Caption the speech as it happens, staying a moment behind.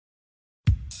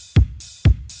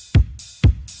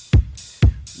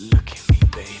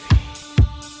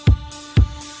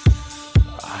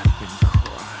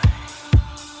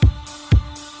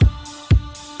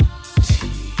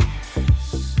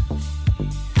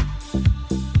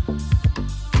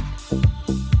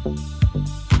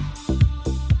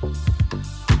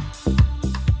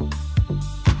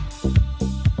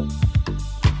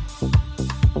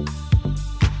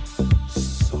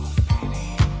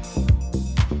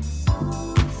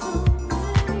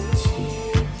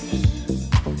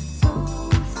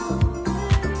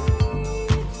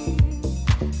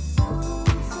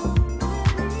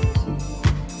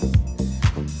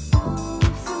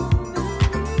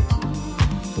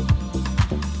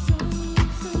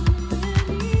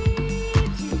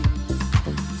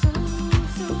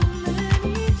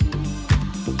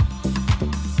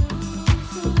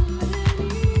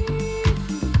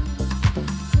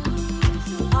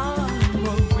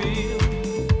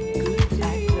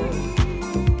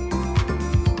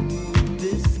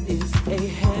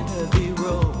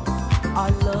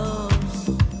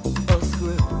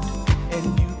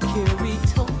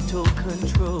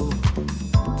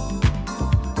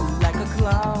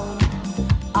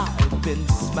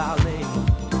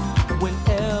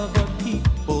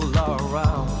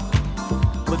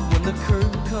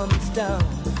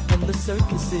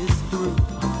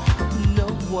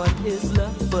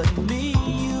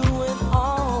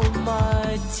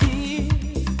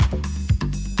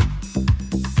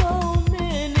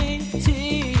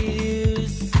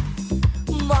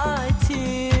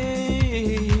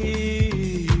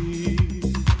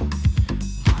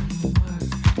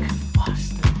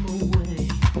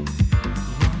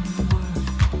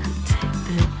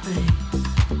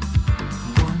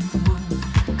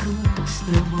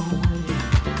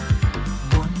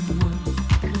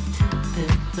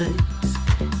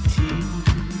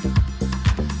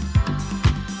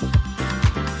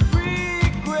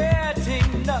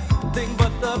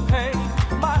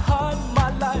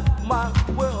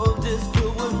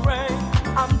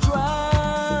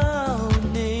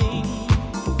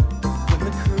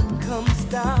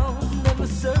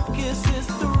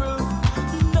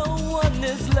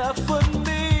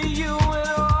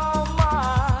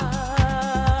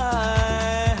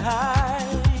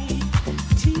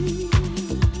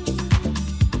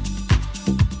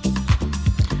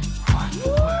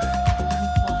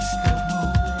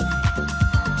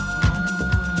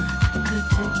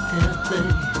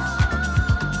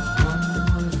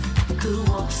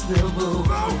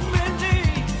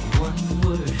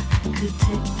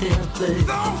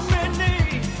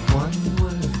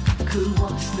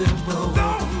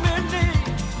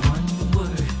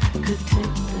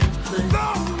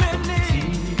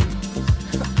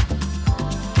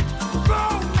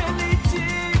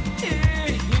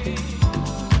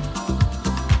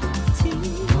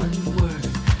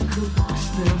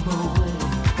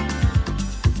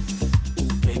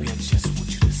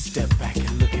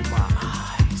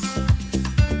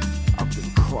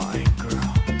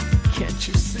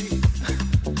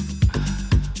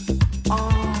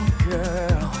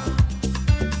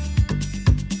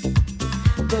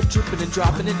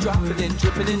Dropping and dropping and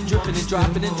dripping and dripping and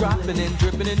dropping and dropping and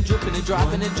dripping and dripping and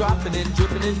dropping and dropping and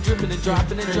dripping and dripping and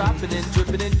dropping and dropping and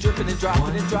dripping and dripping and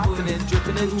dropping and dropping and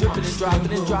dripping and dripping and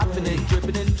dropping and dropping and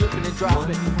dripping and dripping and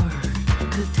dropping.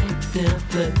 Could take their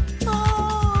place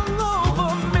all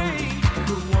over me.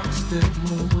 Could wash them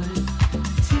away.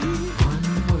 One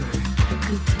word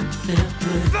could take their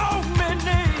place. So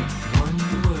many. One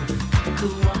word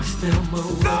could wash them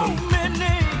away. So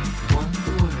many. One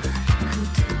word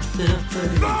could take their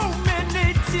place. So many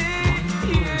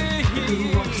tears could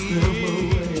wash them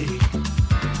away.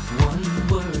 One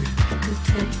word could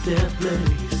take their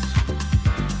place.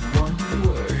 One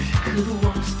word could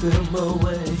wash them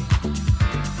away.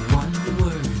 One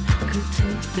word could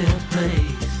take their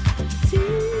place.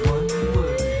 One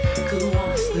word could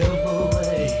wash them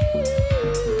away.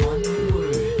 One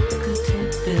word could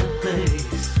take their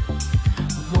place.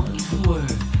 One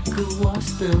word could wash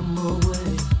them away.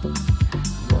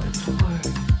 One word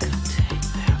could take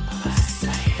their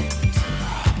place.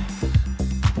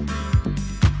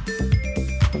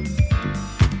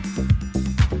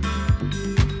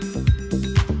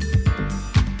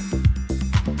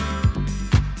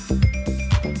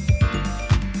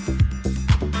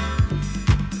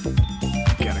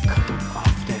 Gotta come up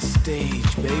off that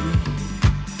stage, baby.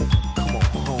 Come on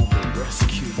home and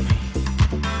rescue me.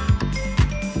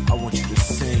 I want you to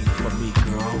sing for me,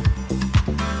 girl.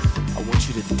 I want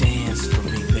you to dance for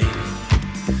me, baby.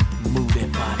 Move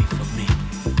that body for me.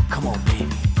 Come on,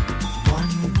 baby.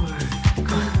 One word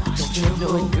could wash them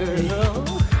away.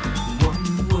 One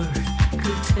word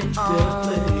could take their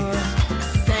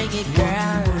place. it,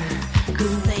 girl.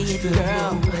 Say it,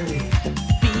 girl.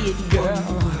 Be it,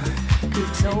 girl.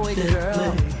 Know it,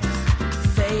 girl.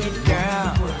 Say it,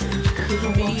 girl.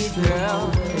 Be it, girl.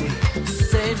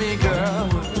 Say me, girl.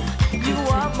 You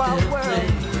are my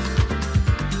world.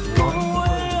 Move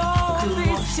away all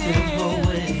these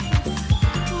tears.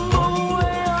 Move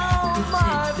away all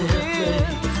my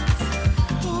fears.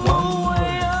 Move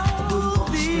away all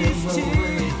these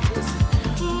tears.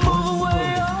 Move away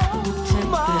all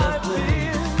my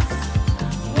fears.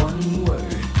 One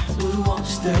word will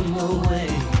wash them away.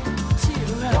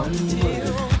 One word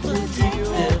will take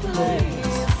their place.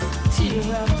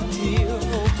 Tear after tear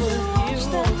over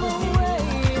here, over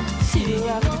here. Tear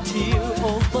after tear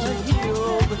over here,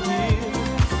 over here.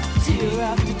 Tear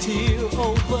after tear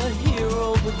over here,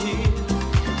 over here.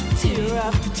 Tear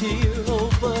after tear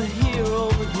over here,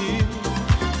 over here.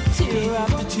 Tear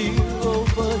after tear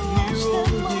over here,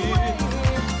 over here.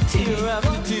 Tear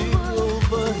after tear.